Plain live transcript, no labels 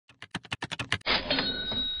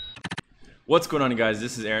What's going on, you guys?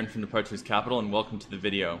 This is Aaron from Departures Capital and welcome to the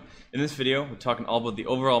video. In this video, we're talking all about the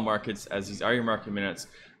overall markets as these are your market minutes.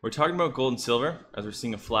 We're talking about gold and silver as we're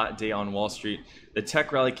seeing a flat day on Wall Street. The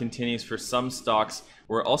tech rally continues for some stocks.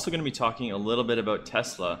 We're also going to be talking a little bit about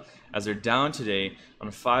Tesla as they're down today on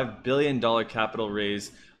a $5 billion capital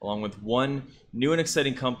raise, along with one new and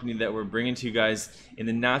exciting company that we're bringing to you guys in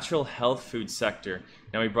the natural health food sector.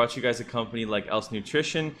 Now, we brought you guys a company like Else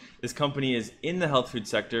Nutrition. This company is in the health food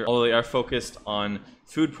sector, although they are focused on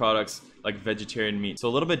food products like vegetarian meat. So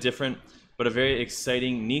a little bit different, but a very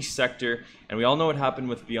exciting niche sector. And we all know what happened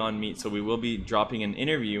with Beyond Meat, so we will be dropping an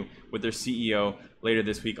interview with their CEO later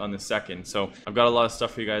this week on the 2nd. So I've got a lot of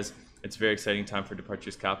stuff for you guys. It's a very exciting time for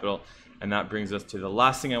Departures Capital. And that brings us to the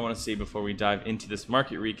last thing I want to say before we dive into this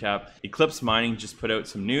market recap. Eclipse Mining just put out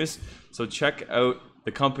some news, so check out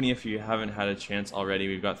the company if you haven't had a chance already.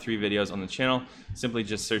 We've got 3 videos on the channel. Simply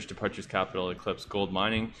just search Departures Capital Eclipse Gold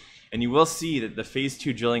Mining, and you will see that the phase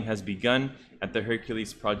 2 drilling has begun at the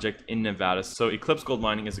Hercules project in Nevada. So Eclipse Gold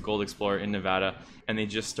Mining is a gold explorer in Nevada, and they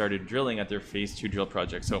just started drilling at their phase 2 drill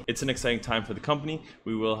project. So it's an exciting time for the company.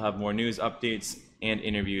 We will have more news, updates, and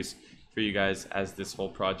interviews for you guys as this whole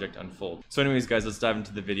project unfolds. So anyways, guys, let's dive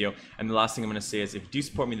into the video. And the last thing I'm going to say is if you do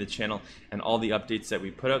support me, the channel, and all the updates that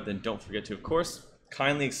we put out, then don't forget to, of course,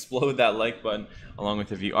 kindly explode that like button, along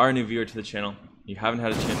with if you are a new viewer to the channel, you haven't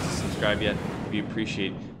had a chance to subscribe yet, we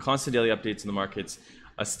appreciate constant daily updates in the markets,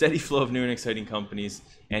 a steady flow of new and exciting companies,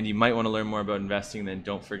 and you might want to learn more about investing, then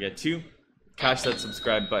don't forget to catch that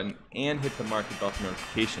subscribe button and hit the market bell for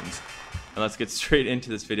notifications. And let's get straight into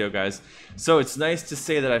this video, guys. So it's nice to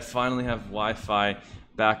say that I finally have Wi-Fi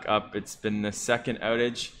back up. It's been the second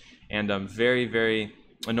outage, and very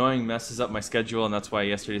annoying, messes up my schedule, and that's why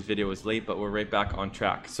yesterday's video was late, but we're right back on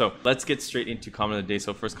track. So let's get straight into comment of the day.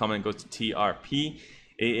 So first comment goes to TRP.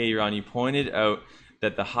 AA Ronnie pointed out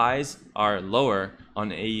that the highs are lower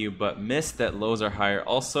on AU, but missed that lows are higher.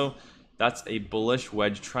 Also, that's a bullish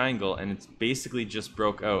wedge triangle, and it's basically just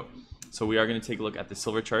broke out. So we are going to take a look at the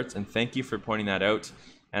silver charts, and thank you for pointing that out,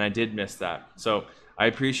 and I did miss that. So I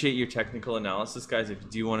appreciate your technical analysis, guys. If you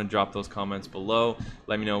do want to drop those comments below,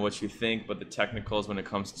 let me know what you think, but the technicals when it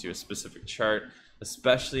comes to a specific chart,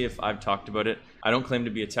 especially if I've talked about it. I don't claim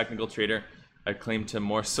to be a technical trader. I claim to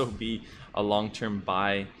more so be a long-term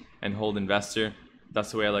buy and hold investor.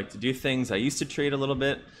 That's the way I like to do things. I used to trade a little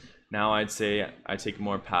bit. Now I'd say I take a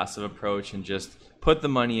more passive approach and just put the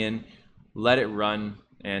money in, let it run,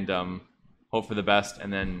 and hope for the best,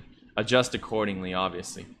 and then adjust accordingly,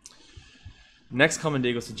 obviously. Next comment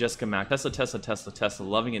day goes to Jessica Mack. Tesla,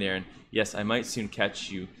 loving it, Aaron. Yes, I might soon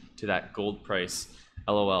catch you to that gold price,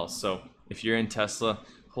 LOL. So if you're in Tesla,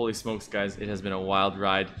 holy smokes, guys, it has been a wild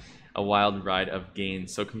ride of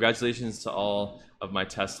gains. So congratulations to all of my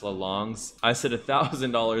Tesla longs. I said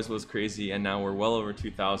 $1,000 was crazy, and now we're well over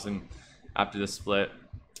 2,000 after the split.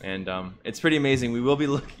 And it's pretty amazing. We will be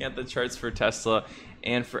looking at the charts for Tesla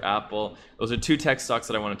and for Apple. Those are 2 tech stocks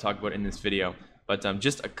that I want to talk about in this video. But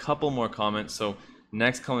just a couple more comments. So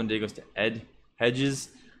next comment day goes to Ed Hedges.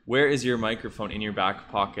 Where is your microphone in your back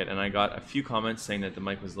pocket? And I got a few comments saying that the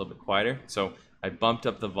mic was a little bit quieter. So I bumped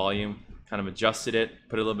up the volume, kind of adjusted it,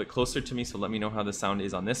 put it a little bit closer to me. So let me know how the sound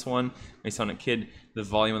is on this one. May sound a kid. The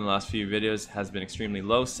volume in the last few videos has been extremely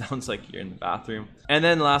low. Sounds like you're in the bathroom. And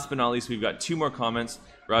then last but not least, we've got 2 more comments.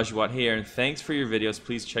 Rajwat, hey Aaron, thanks for your videos.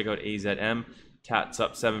 Please check out AZM. TAT's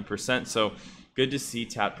up 7%. So good to see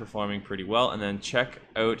TAT performing pretty well. And then check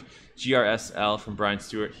out GRSL from Brian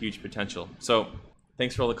Stewart, huge potential. So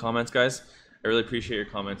thanks for all the comments, guys. I really appreciate your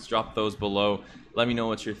comments. Drop those below. Let me know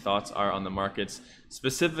what your thoughts are on the markets.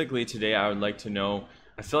 Specifically today, I would like to know,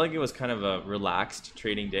 I feel like it was kind of a relaxed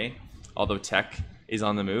trading day, although tech is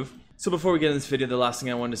on the move. So before we get into this video, the last thing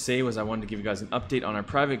I wanted to say was I wanted to give you guys an update on our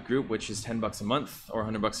private group, which is $10 a month or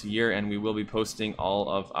 $100 a year, and we will be posting all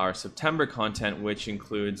of our September content, which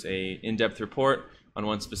includes a in-depth report on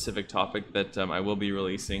one specific topic that I will be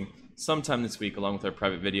releasing sometime this week, along with our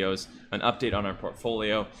private videos, an update on our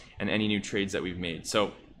portfolio, and any new trades that we've made.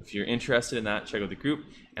 So if you're interested in that, check out the group,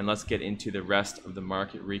 and let's get into the rest of the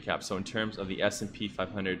market recap. So in terms of the S&P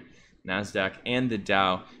 500, NASDAQ, and the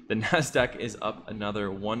Dow, the NASDAQ is up another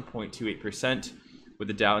 1.28%, with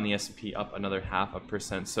the Dow and the S&P up another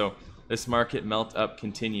 0.5%. So this market melt up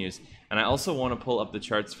continues. And I also want to pull up the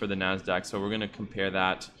charts for the NASDAQ. So we're going to compare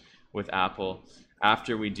that with Apple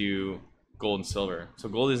after we do gold and silver. So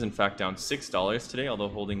gold is in fact down $6 today, although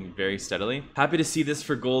holding very steadily. Happy to see this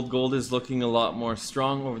for gold. Gold is looking a lot more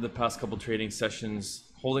strong over the past couple trading sessions,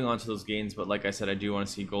 holding on to those gains. But like I said, I do want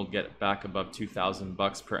to see gold get back above 2,000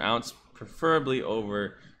 bucks per ounce, preferably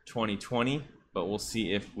over 2020, but we'll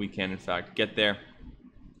see if we can in fact get there.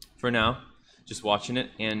 For now, just watching it.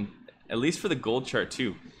 And at least for the gold chart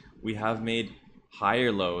too, we have made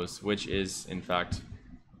higher lows, which is in fact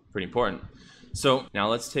pretty important. So now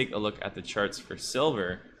let's take a look at the charts for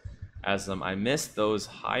silver, as I missed those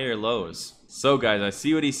higher lows. So guys, I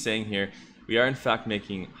see what he's saying here. We are in fact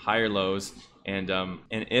making higher lows, and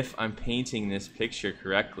if I'm painting this picture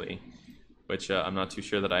correctly, which I'm not too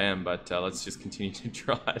sure that I am, but let's just continue to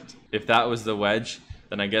draw it. If that was the wedge,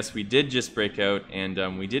 then I guess we did just break out,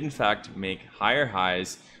 and we did in fact make higher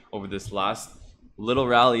highs over this last little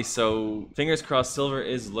rally. So fingers crossed, silver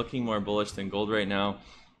is looking more bullish than gold right now,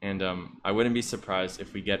 and I wouldn't be surprised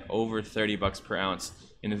if we get over 30 bucks per ounce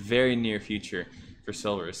in the very near future for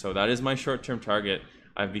silver. So that is my short-term target.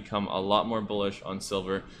 I've become a lot more bullish on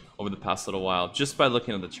silver over the past little while just by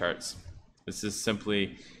looking at the charts. This is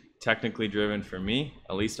simply technically driven for me,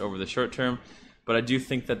 at least over the short term, but I do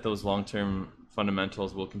think that those long-term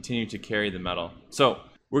fundamentals will continue to carry the metal. So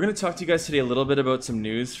we're going to talk to you guys today a little bit about some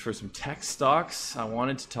news for some tech stocks. I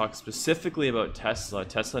wanted to talk specifically about Tesla.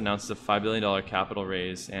 Tesla announced a $5 billion capital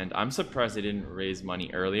raise, and I'm surprised they didn't raise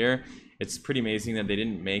money earlier. It's pretty amazing that they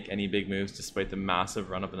didn't make any big moves despite the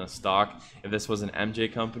massive run up in the stock. If this was an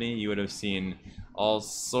MJ company, you would have seen all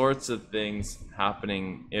sorts of things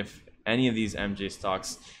happening if any of these MJ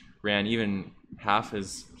stocks ran even half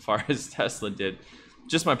as far as Tesla did.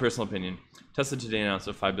 Just my personal opinion. Tesla today announced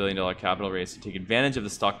a $5 billion capital raise to take advantage of the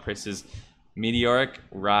stock price's meteoric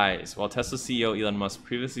rise. While Tesla CEO Elon Musk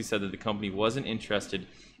previously said that the company wasn't interested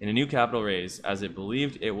in a new capital raise as it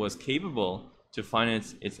believed it was capable to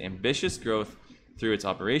finance its ambitious growth through its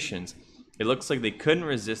operations, it looks like they couldn't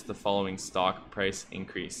resist the following stock price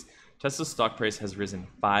increase. Tesla's stock price has risen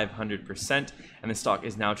 500%, and the stock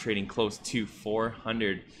is now trading close to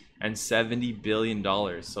 $470 billion.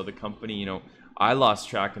 So the company, you know, I lost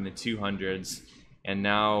track in the 200s, and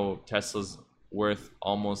now Tesla's worth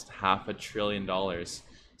almost $500 billion.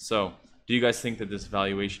 So do you guys think that this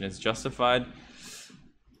valuation is justified?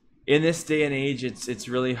 In this day and age, it's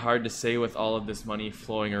really hard to say with all of this money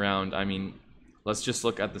flowing around. I mean, let's just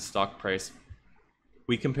look at the stock price.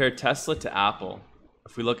 We compare Tesla to Apple.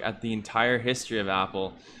 If we look at the entire history of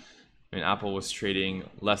Apple, I mean, Apple was trading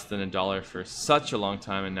less than $1 for such a long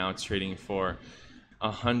time, and now it's trading for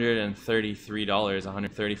 $133,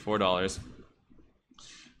 $134. If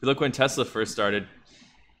you look when Tesla first started,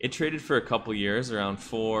 it traded for a couple years around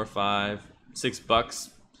 $4, $5, $6.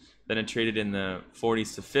 Then it traded in the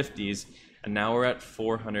 40s to 50s, and now we're at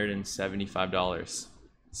 $475.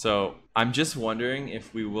 So I'm just wondering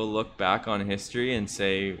if we will look back on history and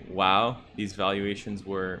say, wow, these valuations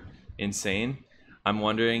were insane. I'm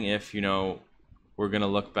wondering if, you know, we're going to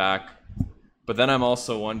look back. But then I'm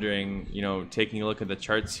also wondering, you know, taking a look at the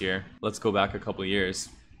charts here, let's go back a couple of years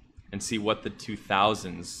and see what the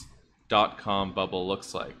 2000s .com bubble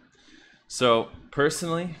looks like. So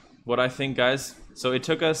personally, what I think, guys, so it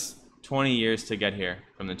took us 20 years to get here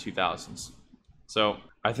from the 2000s. So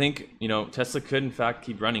I think, you know, Tesla could in fact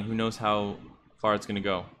keep running. Who knows how far it's going to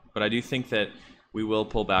go. But I do think that we will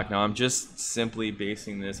pull back. Now I'm just simply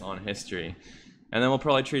basing this on history. And then we'll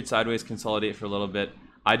probably trade sideways, consolidate for a little bit.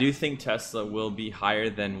 I do think Tesla will be higher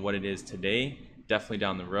than what it is today, definitely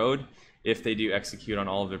down the road, if they do execute on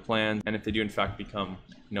all of their plans, and if they do in fact become,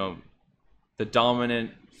 you know, the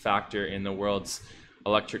dominant factor in the world's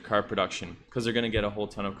electric car production, because they're going to get a whole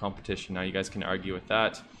ton of competition. Now you guys can argue with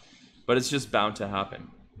that, but it's just bound to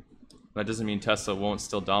happen. That doesn't mean Tesla won't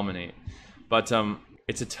still dominate, but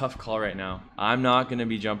it's a tough call right now. I'm not going to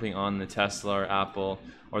be jumping on the Tesla or Apple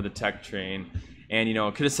or the tech train. And, you know,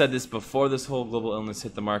 I could have said this before this whole global illness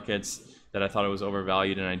hit the markets, that I thought it was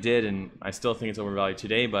overvalued, and I did, and I still think it's overvalued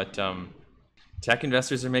today, but tech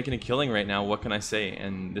investors are making a killing right now. What can I say?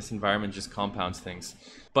 And this environment just compounds things.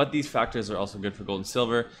 But these factors are also good for gold and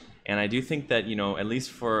silver, and I do think that, you know, at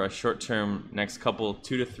least for a short-term, next couple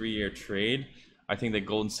 2 to 3 year trade, I think that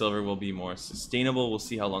gold and silver will be more sustainable. We'll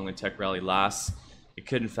see how long the tech rally lasts. It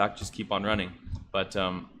could, in fact, just keep on running. But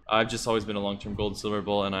I've just always been a long-term gold and silver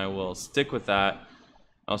bull, and I will stick with that.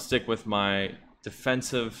 I'll stick with my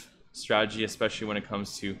defensive strategy, especially when it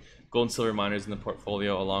comes to gold and silver miners in the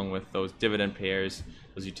portfolio, along with those dividend payers,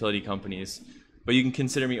 those utility companies. But you can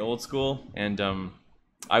consider me old school, and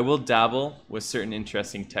I will dabble with certain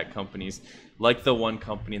interesting tech companies, like the one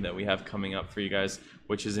company that we have coming up for you guys,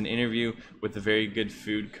 which is an interview with the Very Good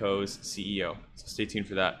Food Co.'s CEO. So stay tuned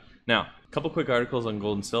for that. Now, a couple quick articles on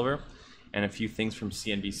gold and silver, and a few things from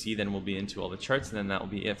CNBC, then we'll be into all the charts, and then that will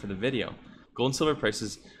be it for the video. Gold and silver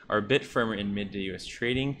prices are a bit firmer in midday US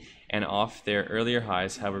trading and off their earlier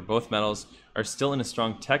highs. However, both metals are still in a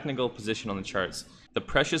strong technical position on the charts. The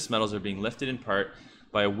precious metals are being lifted in part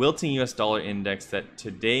by a wilting US dollar index that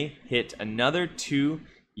today hit another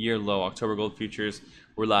 2-year low. October gold futures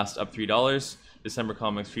were last up $3. December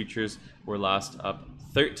COMEX futures were last up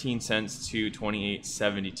 13 cents to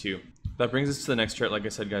 28.72. That brings us to the next chart. Like I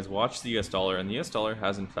said, guys, watch the US dollar, and the US dollar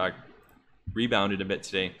has in fact rebounded a bit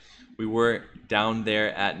today. We were down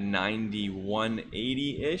there at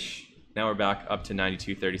 91.80-ish. Now we're back up to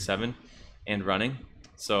 92.37 and running.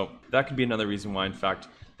 So that could be another reason why, in fact,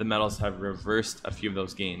 the metals have reversed a few of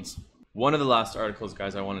those gains. One of the last articles,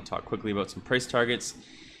 guys, I want to talk quickly about some price targets.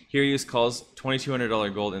 Here use calls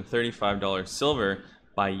 $2,200 gold and $35 silver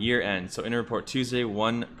by year end. So in a report Tuesday,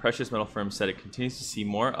 one precious metal firm said it continues to see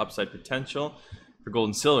more upside potential for gold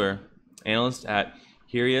and silver. Analysts at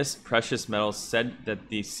Herius Precious Metals said that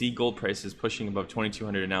they see gold prices pushing above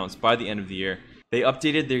 $2,200 an ounce by the end of the year. They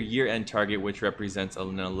updated their year-end target, which represents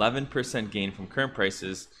an 11% gain from current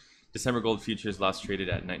prices. December gold futures last traded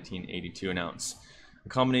at $1,982 an ounce. A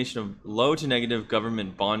combination of low to negative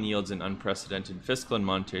government bond yields and unprecedented fiscal and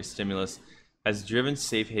monetary stimulus has driven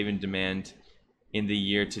safe haven demand in the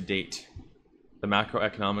year to date. The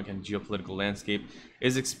macroeconomic and geopolitical landscape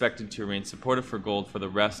is expected to remain supportive for gold for the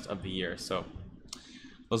rest of the year. So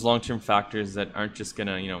those long-term factors that aren't just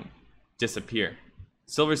gonna, disappear.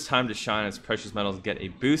 Silver's time to shine as precious metals get a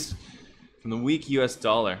boost from the weak US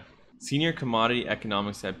dollar. Senior commodity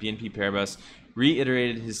economics at BNP Paribas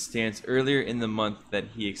reiterated his stance earlier in the month that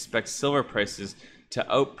he expects silver prices to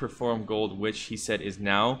outperform gold, which he said is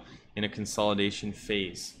now in a consolidation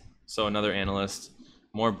phase. So another analyst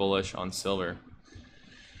more bullish on silver.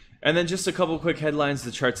 And then just a couple quick headlines,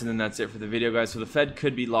 the charts, and then that's it for the video, guys. So the Fed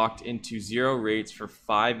could be locked into zero rates for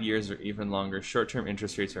 5 years or even longer. Short-term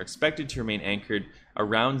interest rates are expected to remain anchored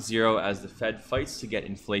around zero as the Fed fights to get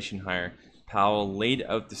inflation higher. Powell laid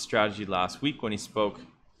out the strategy last week when he spoke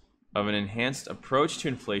of an enhanced approach to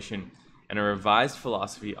inflation and a revised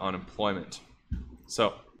philosophy on employment.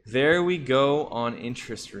 So there we go on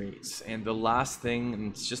interest rates. And the last thing,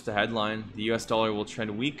 and it's just a headline, the US dollar will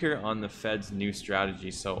trend weaker on the Fed's new strategy.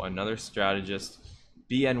 So another strategist,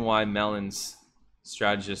 BNY Mellon's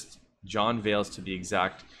strategist, John Vales to be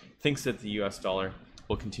exact, thinks that the US dollar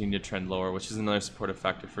will continue to trend lower, which is another supportive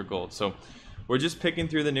factor for gold. So we're just picking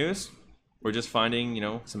through the news. We're just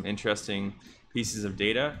finding, some interesting pieces of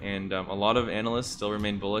data, and a lot of analysts still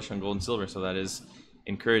remain bullish on gold and silver, so that is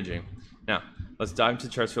encouraging. Now, let's dive into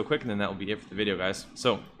the charts real quick, and then that will be it for the video, guys.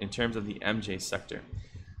 So, in terms of the MJ sector,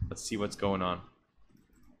 let's see what's going on.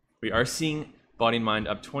 We are seeing Body and Mind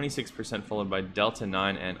up 26%, followed by Delta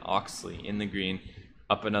 9 and Oxley in the green,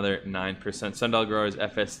 up another 9%. Sundial Growers,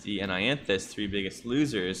 FSD, and Ianthus, three biggest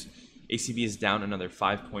losers. ACB is down another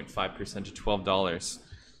 5.5% to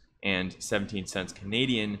 $12.17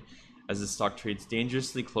 Canadian, as the stock trades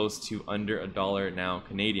dangerously close to under $1 now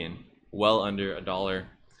Canadian, well under $1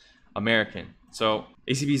 American. So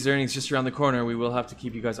ACB's earnings just around the corner. We will have to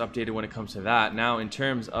keep you guys updated when it comes to that. Now, in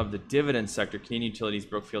terms of the dividend sector, Canadian Utilities,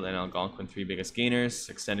 Brookfield, and Algonquin, three biggest gainers.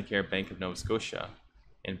 Extendicare, Bank of Nova Scotia,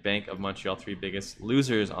 and Bank of Montreal, three biggest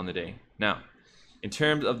losers on the day. Now, in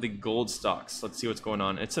terms of the gold stocks, let's see what's going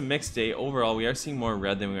on. It's a mixed day. Overall, we are seeing more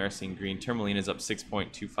red than we are seeing green. Tourmaline is up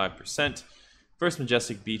 6.25%. First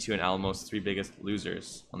Majestic, B2, and Alamos, three biggest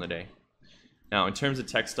losers on the day. Now, in terms of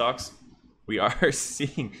tech stocks, we are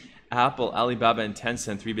seeing Apple, Alibaba, and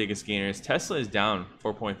Tencent, three biggest gainers. Tesla is down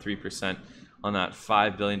 4.3% on that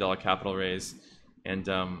 $5 billion capital raise. And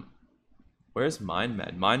where's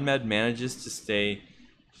MindMed? MindMed manages to stay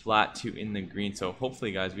flat to in the green. So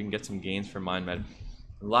hopefully, guys, we can get some gains for MindMed.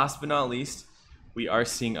 Last but not least, we are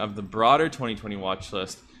seeing of the broader 2020 watch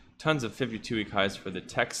list, tons of 52-week highs for the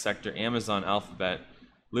tech sector. Amazon, Alphabet,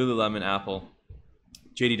 Lululemon, Apple,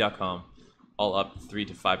 JD.com, all up 3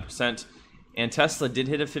 to 5%. And Tesla did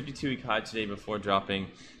hit a 52-week high today before dropping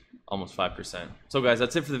almost 5%. So guys,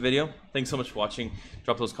 that's it for the video. Thanks so much for watching.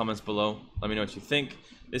 Drop those comments below. Let me know what you think.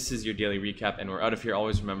 This is your daily recap, and we're out of here.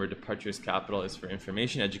 Always remember, Departures Capital is for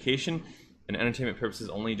information, education, and entertainment purposes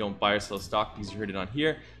only. Don't buy or sell stock because you heard it on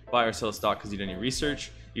here. Buy or sell stock because you've done your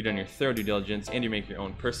research, you've done your thorough due diligence, and you make your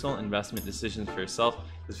own personal investment decisions for yourself.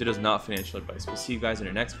 This video is not financial advice. We'll see you guys in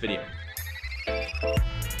our next video.